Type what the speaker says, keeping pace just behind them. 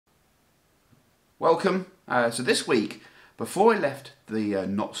Welcome. So this week, before I left the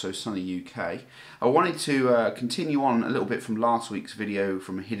not so sunny UK, I wanted to continue on a little bit from last week's video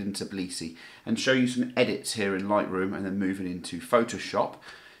from hidden Tbilisi and show you some edits here in Lightroom and then moving into Photoshop.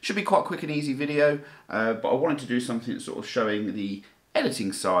 Should be quite a quick and easy video, but I wanted to do something sort of showing the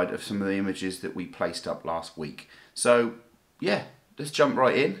editing side of some of the images that we placed up last week. So yeah, let's jump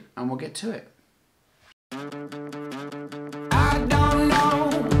right in and we'll get to it.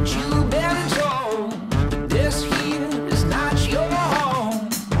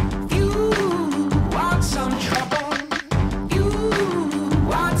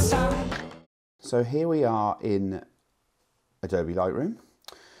 So here we are in Adobe Lightroom.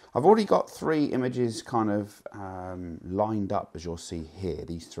 I've already got three images kind of lined up, as you'll see here,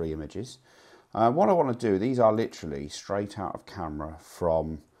 these three images. What I want to do, these are literally straight out of camera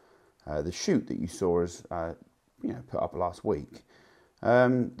from the shoot that you saw us put up last week.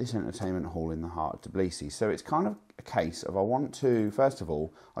 This entertainment hall in the heart of Tbilisi. So it's kind of a case of I want to, first of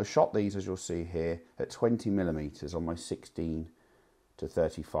all, I shot these, as you'll see here, at 20mm on my 16 to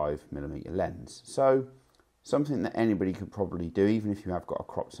 35mm lens. So something that anybody could probably do, even if you have got a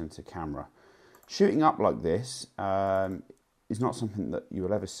crop sensor camera. Shooting up like this is not something that you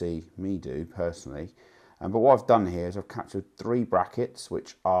will ever see me do personally. But what I've done here is I've captured three brackets,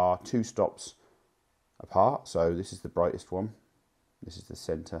 which are two stops apart. So this is the brightest one, this is the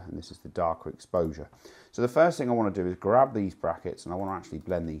center, and this is the darker exposure. So the first thing I want to do is grab these brackets and I want to actually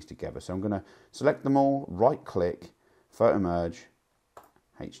blend these together. So I'm going to select them all, right click, photo merge,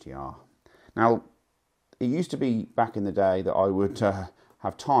 HDR. Now, it used to be back in the day that I would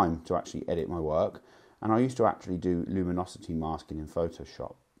have time to actually edit my work, and I used to actually do luminosity masking in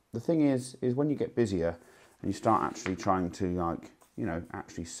Photoshop. The thing is when you get busier and you start actually trying to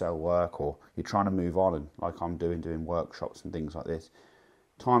actually sell work, or you're trying to move on, and like I'm doing workshops and things like this,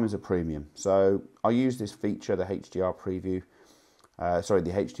 time is a premium. So I use this feature, the HDR preview,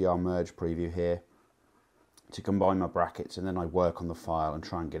 the HDR merge preview here, to combine my brackets, and then I work on the file and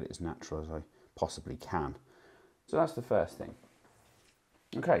try and get it as natural as I possibly can. So that's the first thing.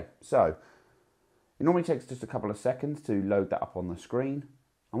 Okay, so it normally takes just a couple of seconds to load that up on the screen,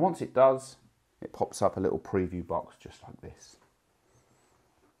 and once it does, it pops up a little preview box just like this.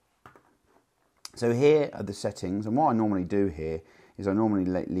 So here are the settings, and what I normally do here is I normally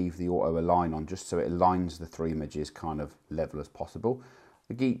leave the auto align on just so it aligns the three images kind of level as possible.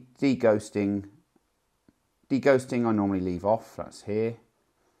 The deghosting I normally leave off, that's here.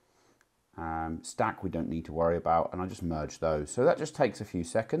 Stack we don't need to worry about, and I just merge those. So that just takes a few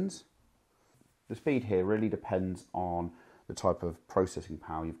seconds. The speed here really depends on the type of processing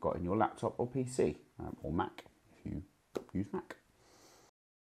power you've got in your laptop or PC, or Mac, if you use Mac.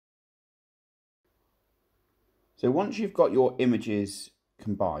 So once you've got your images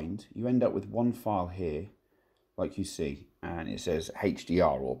combined, you end up with one file here, like you see, and it says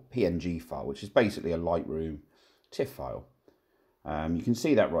HDR or PNG file, which is basically a Lightroom TIFF file. You can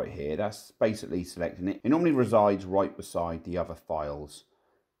see that right here. That's basically selecting it. It normally resides right beside the other files,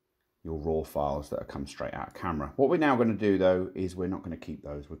 your raw files that come straight out of camera. What we're now going to do though is we're not going to keep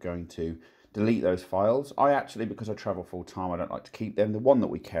those. We're going to delete those files. I actually, because I travel full time, I don't like to keep them. The one that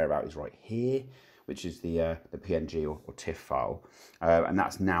we care about is right here, which is the PNG or TIFF file, and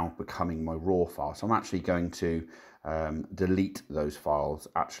that's now becoming my raw file. So I'm actually going to delete those files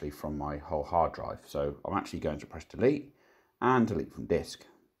actually from my whole hard drive. So I'm actually going to press delete and delete from disk.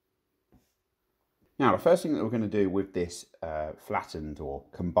 Now the first thing that we're going to do with this flattened or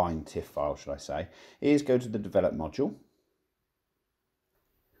combined TIFF file, should I say, is go to the develop module.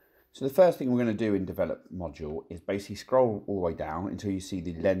 So the first thing we're going to do in develop module is basically scroll all the way down until you see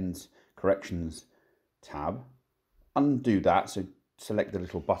the lens corrections tab. Undo that, so select the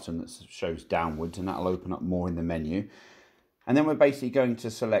little button that shows downwards, and that'll open up more in the menu. And then we're basically going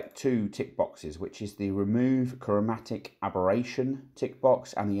to select two tick boxes, which is the remove chromatic aberration tick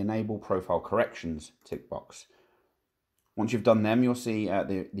box and the enable profile corrections tick box. Once you've done them, you'll see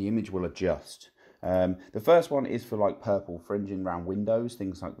the image will adjust. The first one is for like purple fringing around windows,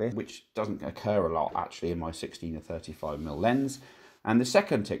 things like this, which doesn't occur a lot actually in my 16 to 35mm lens. And the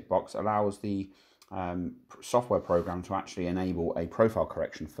second tick box allows the software program to actually enable a profile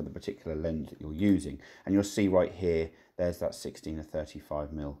correction for the particular lens that you're using. And you'll see right here, there's that 16 to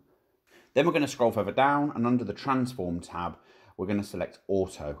 35mm. Then we're going to scroll further down, and under the transform tab, we're going to select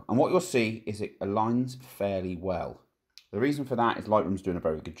auto. And what you'll see is it aligns fairly well. The reason for that is Lightroom's doing a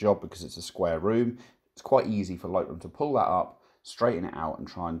very good job because it's a square room. It's quite easy for Lightroom to pull that up, straighten it out and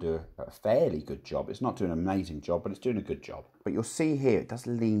try and do a fairly good job. It's not doing an amazing job, but it's doing a good job. But you'll see here, it does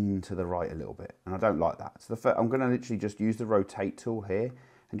lean to the right a little bit, and I don't like that. So I'm going to literally just use the rotate tool here,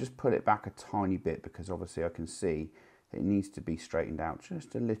 and just pull it back a tiny bit, because obviously I can see it needs to be straightened out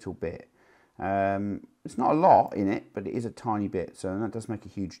just a little bit. It's not a lot in it, but it is a tiny bit, so that does make a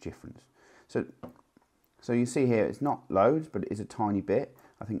huge difference. So you see here, it's not loads, but it is a tiny bit.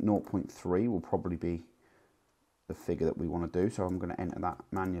 I think 0.3 will probably be the figure that we want to do, so I'm going to enter that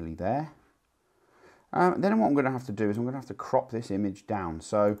manually there. Then what I'm going to have to do is I'm going to have to crop this image down.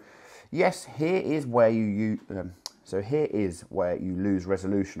 So yes, here is where you lose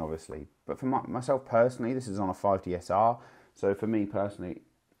resolution, obviously. But for myself personally, this is on a 5DSR. So for me personally,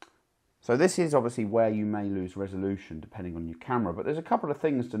 so this is obviously where you may lose resolution depending on your camera. But there's a couple of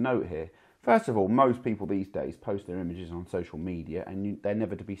things to note here. First of all, most people these days post their images on social media, and they're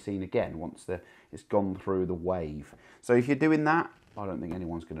never to be seen again once it's gone through the wave. So if you're doing that, I don't think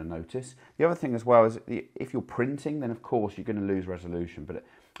anyone's going to notice. The other thing as well is if you're printing, then of course you're going to lose resolution. But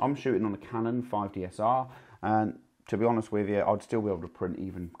I'm shooting on a Canon 5DSR, and to be honest with you, I'd still be able to print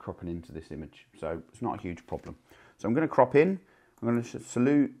even cropping into this image. So it's not a huge problem. So I'm going to crop in. I'm going to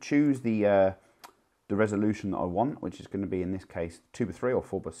choose the resolution that I want, which is going to be in this case 2:3 or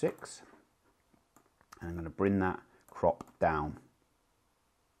 4:6. And I'm going to bring that crop down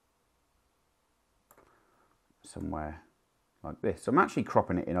somewhere like this. So I'm actually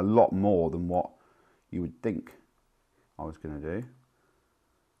cropping it in a lot more than what you would think I was going to do.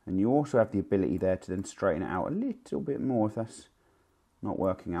 And you also have the ability there to then straighten it out a little bit more if that's not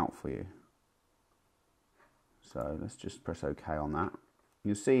working out for you. So let's just press OK on that.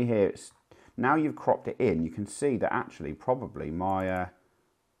 You'll see here, now you've cropped it in, you can see that actually probably my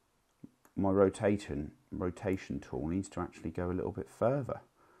rotation tool needs to actually go a little bit further.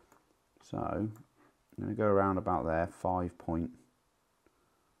 So I'm going to go around about there,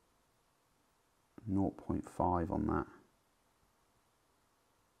 0.5 on that.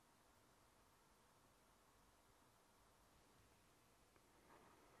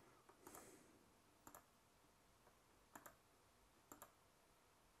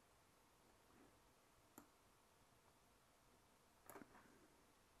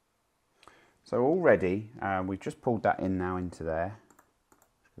 So already, we've just pulled that in now into there.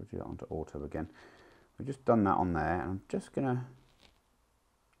 Let's do that onto auto again. We've just done that on there, and I'm just going to...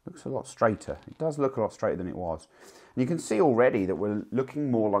 Looks a lot straighter. It does look a lot straighter than it was. And you can see already that we're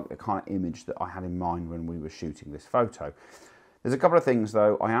looking more like the kind of image that I had in mind when we were shooting this photo. There's a couple of things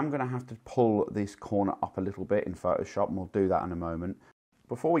though. I am going to have to pull this corner up a little bit in Photoshop, and we'll do that in a moment.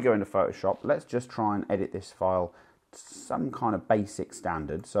 Before we go into Photoshop, let's just try and edit this file to some kind of basic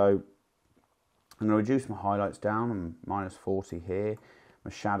standard. So I'm going to reduce my highlights down. I'm -40 here. My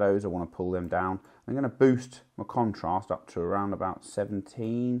shadows, I want to pull them down. I'm going to boost my contrast up to around about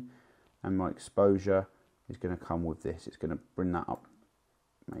 17, and my exposure is going to come with this. It's going to bring that up,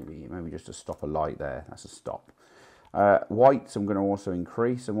 maybe just to stop a light there. That's a stop. Whites I'm going to also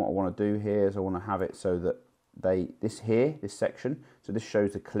increase, and what I want to do here is I want to have it so that this section, so this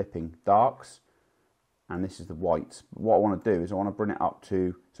shows the clipping darks, and this is the whites. What I want to do is I want to bring it up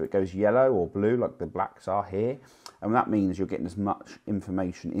to, so it goes yellow or blue like the blacks are here, and that means you're getting as much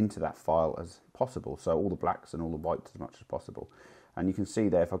information into that file as possible, so all the blacks and all the whites as much as possible. And you can see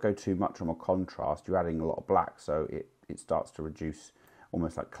there, if I go too much on my contrast, you're adding a lot of black, so it starts to reduce,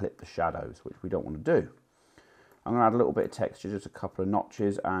 almost like clip the shadows, which we don't want to do. I'm going to add a little bit of texture, just a couple of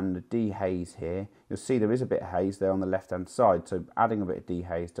notches, and the dehaze here. You'll see there is a bit of haze there on the left hand side, so adding a bit of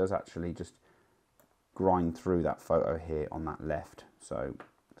dehaze does actually just grind through that photo here on that left, so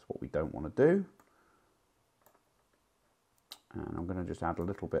that's what we don't want to do. And I'm going to just add a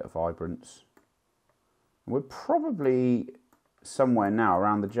little bit of vibrance. We're probably somewhere now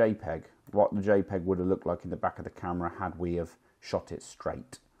around the JPEG, what the JPEG would have looked like in the back of the camera had we have shot it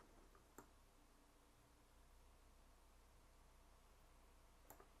straight.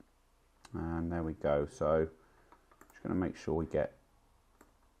 And there we go. So just going to make sure we get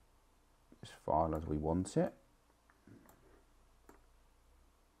this file as we want it.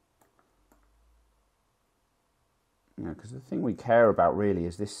 You know, because the thing we care about really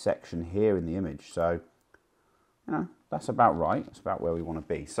is this section here in the image. So, you know, that's about right. That's about where we want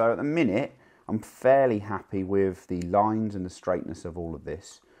to be. So at the minute, I'm fairly happy with the lines and the straightness of all of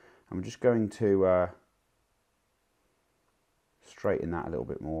this. I'm just going to straighten that a little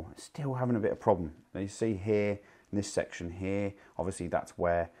bit more. Still having a bit of problem. Now you see here, in this section here, obviously that's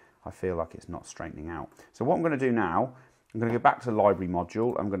where I feel like it's not straightening out. So what I'm going to do now, I'm going to go back to the library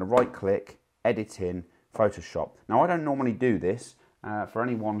module. I'm going to right click, edit in, Photoshop. Now I don't normally do this. For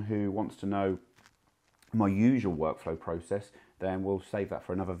anyone who wants to know my usual workflow process, then we'll save that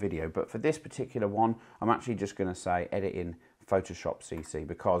for another video. But for this particular one, I'm actually just going to say edit in Photoshop CC,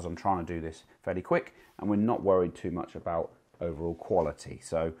 because I'm trying to do this fairly quick and we're not worried too much about overall quality.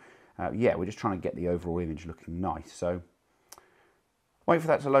 So yeah, we're just trying to get the overall image looking nice. So wait for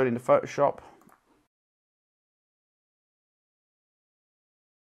that to load into Photoshop.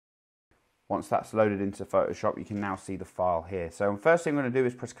 Once that's loaded into Photoshop, you can now see the file here. So the first thing I'm going to do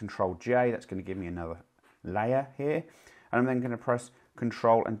is press Ctrl J. That's going to give me another layer here. And I'm then going to press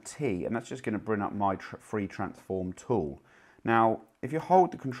Ctrl and T, and that's just going to bring up my free transform tool. Now, if you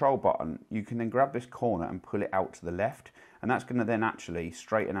hold the Control button, you can then grab this corner and pull it out to the left, and that's going to then actually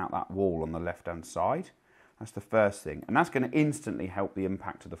straighten out that wall on the left-hand side. That's the first thing, and that's going to instantly help the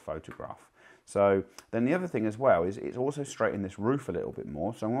impact of the photograph. So then the other thing as well is it's also straightened this roof a little bit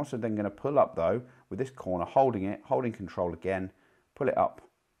more. So I'm also then going to pull up though with this corner, holding Control again, pull it up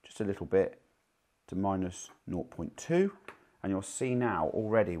just a little bit to minus 0.2, and you'll see now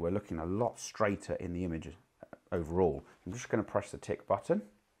already we're looking a lot straighter in the image overall. I'm just going to press the tick button,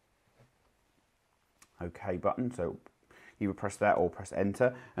 OK button, so you would press that or press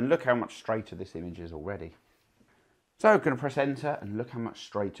enter, and look how much straighter this image is already. So I'm going to press enter, and look how much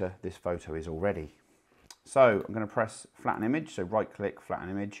straighter this photo is already. So I'm going to press flatten image, so right click, flatten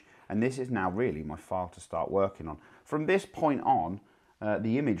image, and this is now really my file to start working on. From this point on,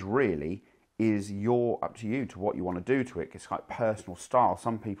 the image really is up to you to what you want to do to it. It's like personal style.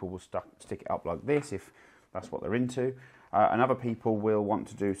 Some people will stick it up like this if that's what they're into, and other people will want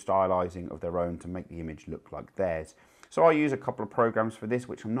to do stylizing of their own to make the image look like theirs. So I use a couple of programs for this,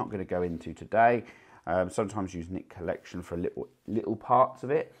 which I'm not going to go into today. Sometimes use Nik Collection for little parts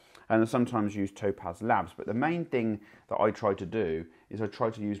of it, and sometimes use Topaz Labs. But the main thing that I try to do is I try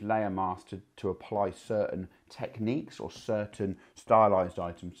to use layer mask to apply certain techniques or certain stylized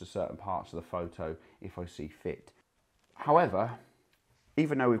items to certain parts of the photo if I see fit. However,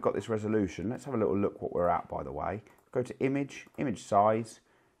 even though we've got this resolution, let's have a little look what we're at, by the way. Go to image size,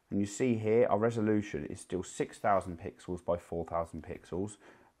 and you see here our resolution is still 6,000 pixels by 4,000 pixels,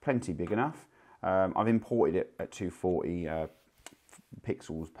 plenty big enough. I've imported it at 240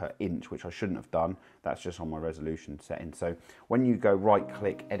 pixels per inch, which I shouldn't have done. That's just on my resolution setting. So when you go right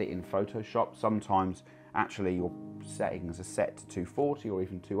click, edit in Photoshop, sometimes actually your settings are set to 240 or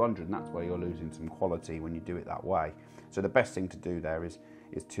even 200, and that's where you're losing some quality when you do it that way. So the best thing to do there is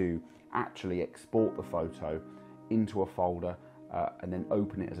to actually export the photo into a folder and then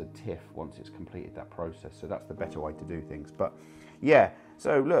open it as a TIFF once it's completed that process. So that's the better way to do things. But yeah,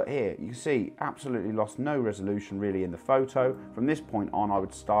 so look here, you can see absolutely lost no resolution really in the photo. From this point on, I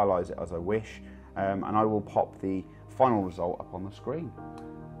would stylize it as I wish, and I will pop the final result up on the screen.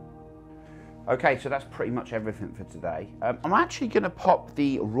 Okay, so that's pretty much everything for today. I'm actually going to pop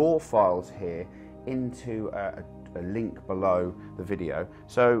the raw files here into a link below the video,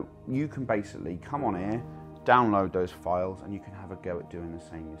 so you can basically come on here, download those files, and you can have a go at doing the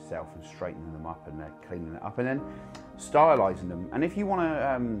same yourself and straightening them up and cleaning it up and then stylizing them. And if you want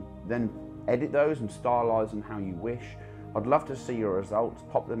to then edit those and stylize them how you wish, I'd love to see your results.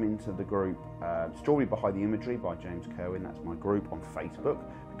 Pop them into the group Story Behind the Imagery by James Kerwin. That's my group on Facebook.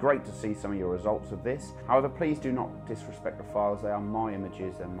 Great to see some of your results of this. However, please do not disrespect the files. They are my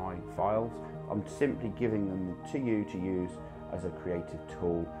images and my files. I'm simply giving them to you to use as a creative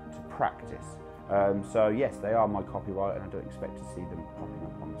tool to practice. So yes, they are my copyright, and I don't expect to see them popping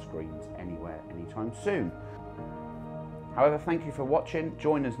up on the screens anywhere anytime soon. However, thank you for watching.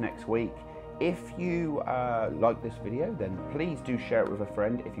 Join us next week. If you like this video, then please do share it with a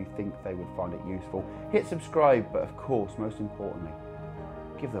friend if you think they would find it useful. Hit subscribe, but of course, most importantly,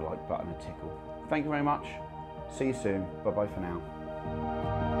 give the like button a tickle. Thank you very much. See you soon. Bye-bye for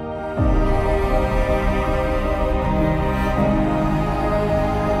now.